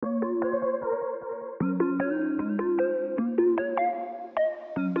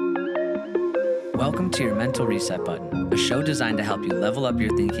Welcome to your Mental Reset Button, a show designed to help you level up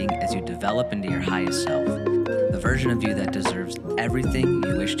your thinking as you develop into your highest self, the version of you that deserves everything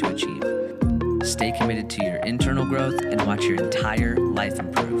you wish to achieve. Stay committed to your internal growth and watch your entire life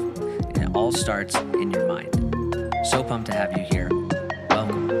improve. And it all starts in your mind. So pumped to have you here.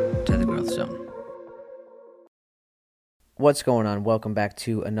 Welcome to the Growth Zone. What's going on? Welcome back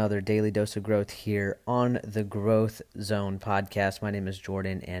to another daily dose of growth here on the Growth Zone podcast. My name is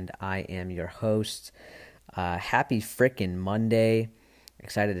Jordan and I am your host. Happy frickin' Monday.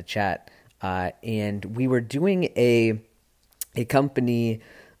 Excited to chat. And we were doing a company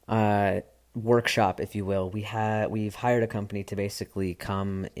workshop, if you will. We've hired a company to basically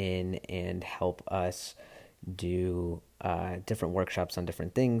come in and help us do different workshops on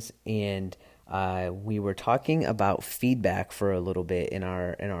different things, and we were talking about feedback for a little bit in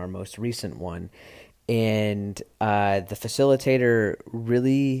our most recent one, and the facilitator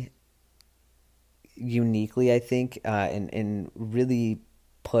really uniquely, I think, and really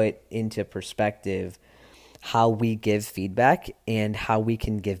put into perspective how we give feedback and how we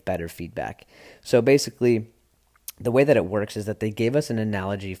can give better feedback. So basically, the way that it works is that they gave us an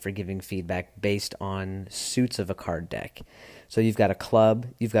analogy for giving feedback based on suits of a card deck. So you've got a club,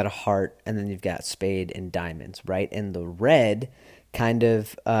 you've got a heart, and then you've got spade and diamonds, right? And the red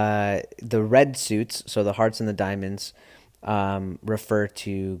the red suits, so the hearts and the diamonds, refer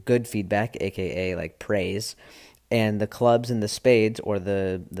to good feedback, aka like praise, and the clubs and the spades, or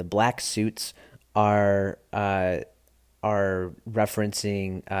the black suits, are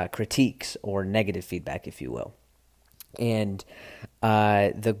referencing critiques or negative feedback, if you will. And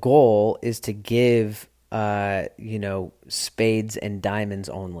the goal is to give, spades and diamonds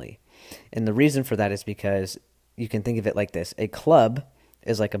only. And the reason for that is because you can think of it like this. A club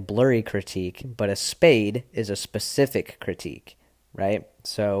is like a blurry critique, but a spade is a specific critique, right?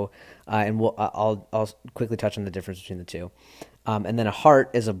 So, I'll quickly touch on the difference between the two. And then a heart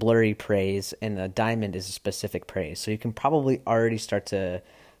is a blurry praise, and a diamond is a specific praise. So you can probably already start to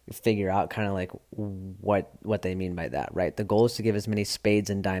figure out kind of like what they mean by that, right? The goal is to give as many spades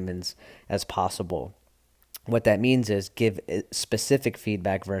and diamonds as possible. What that means is give specific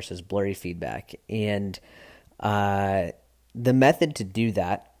feedback versus blurry feedback. And the method to do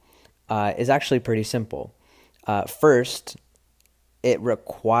that is actually pretty simple. First, it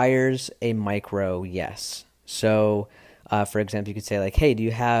requires a micro yes. So, for example, you could say like, hey, do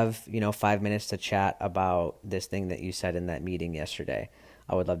you have 5 minutes to chat about this thing that you said in that meeting yesterday?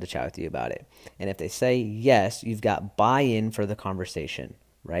 I would love to chat with you about it. And if they say yes, you've got buy-in for the conversation,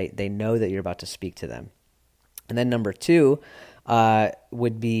 right? They know that you're about to speak to them. And then number two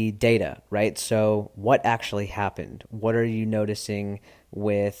would be data, right? So what actually happened? What are you noticing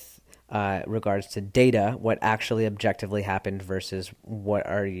with regards to data? What actually objectively happened versus what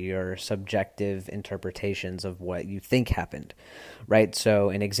are your subjective interpretations of what you think happened, right? So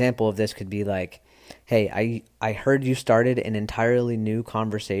an example of this could be like, hey, I heard you started an entirely new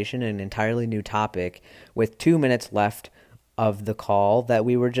conversation, an entirely new topic with 2 minutes left of the call that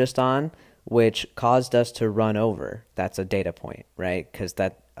we were just on, which caused us to run over. That's a data point, right? Because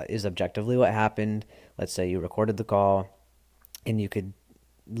that is objectively what happened. Let's say you recorded the call and you could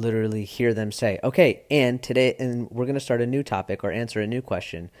literally hear them say, okay, and we're going to start a new topic or answer a new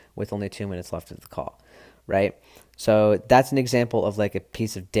question with only 2 minutes left of the call, right? So that's an example of like a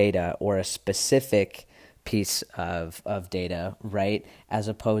piece of data or a specific piece of data, right? As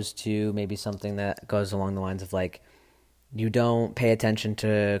opposed to maybe something that goes along the lines of like, you don't pay attention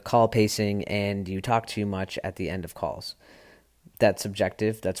to call pacing and you talk too much at the end of calls. That's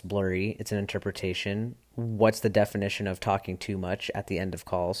subjective. That's blurry. It's an interpretation. What's the definition of talking too much at the end of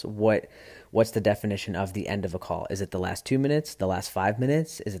calls? What's the definition of the end of a call? Is it the last 2 minutes, the last 5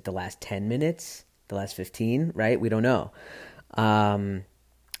 minutes? Is it the last 10 minutes, the last 15, right? We don't know.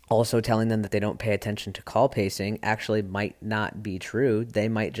 Also telling them that they don't pay attention to call pacing actually might not be true. They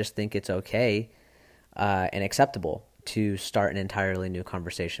might just think it's okay and acceptable to start an entirely new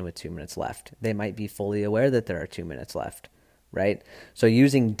conversation with 2 minutes left. They might be fully aware that there are 2 minutes left, right? So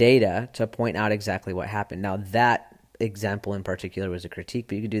using data to point out exactly what happened. Now that example in particular was a critique,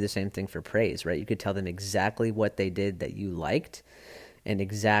 but you could do the same thing for praise, right? You could tell them exactly what they did that you liked and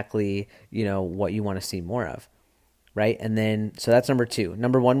exactly, what you want to see more of, right? And then, so that's number two.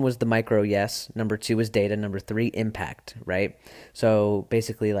 Number one was the micro yes. Number two was data. Number three, impact, right? So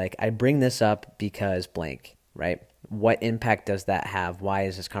basically like, I bring this up because blank, right? What impact does that have? Why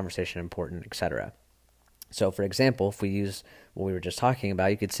is this conversation important, etc.? So for example, if we use what we were just talking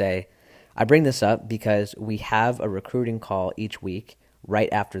about, you could say, I bring this up because we have a recruiting call each week right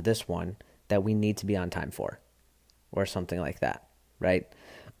after this one that we need to be on time for, or something like that, right?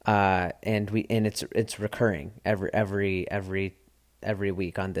 and it's recurring every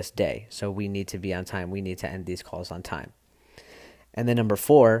week on this day. So we need to be on time. We need to end these calls on time. And then number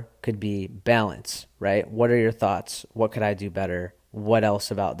 4 could be balance, right? What are your thoughts? What could I do better? What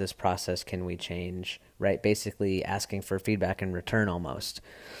else about this process can we change, right? Basically asking for feedback in return almost,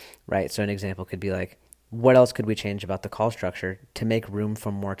 right? So an example could be like, what else could we change about the call structure to make room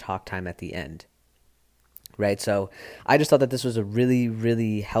for more talk time at the end, right? So I just thought that this was a really,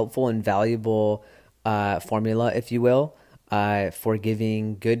 really helpful and valuable formula, if you will, for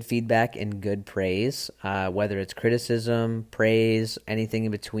giving good feedback and good praise, whether it's criticism, praise, anything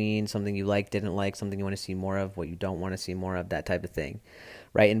in between, something you like, didn't like, something you want to see more of, what you don't want to see more of, that type of thing,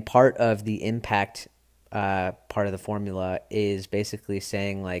 right? And part of the impact part of the formula is basically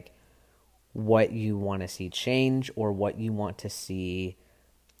saying like what you want to see change or what you want to see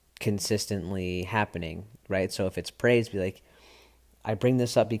consistently happening, right? So if it's praise, be like, I bring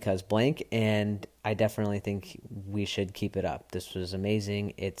this up because blank, and I definitely think we should keep it up. This was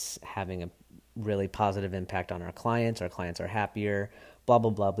amazing. It's having a really positive impact on our clients. Our clients are happier, blah, blah,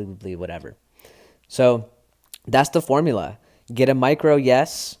 blah, blah, blah, blah, whatever. So that's the formula. Get a micro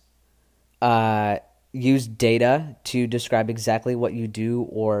yes. Use data to describe exactly what you do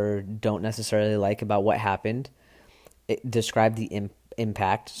or don't necessarily like about what happened. Describe the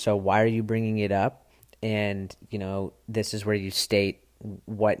impact. So why are you bringing it up? And, this is where you state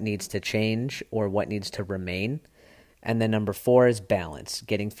what needs to change or what needs to remain. And then number 4 is balance,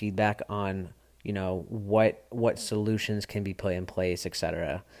 getting feedback on, what solutions can be put in place,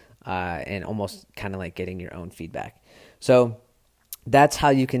 etc. And almost kind of like getting your own feedback. So that's how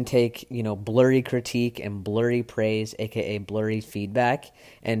you can take, blurry critique and blurry praise, aka blurry feedback,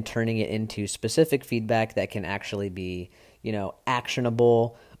 and turning it into specific feedback that can actually be,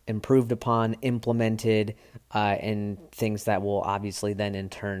 actionable, improved upon, implemented, and things that will obviously then in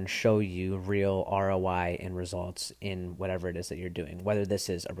turn show you real ROI and results in whatever it is that you're doing. Whether this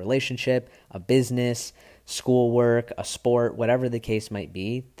is a relationship, a business, schoolwork, a sport, whatever the case might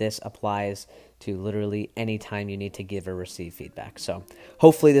be, this applies to literally any time you need to give or receive feedback. So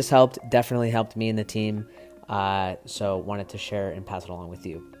hopefully this helped. Definitely helped me and the team. So wanted to share and pass it along with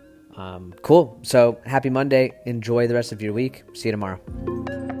you. Cool. So happy Monday. Enjoy the rest of your week. See you tomorrow.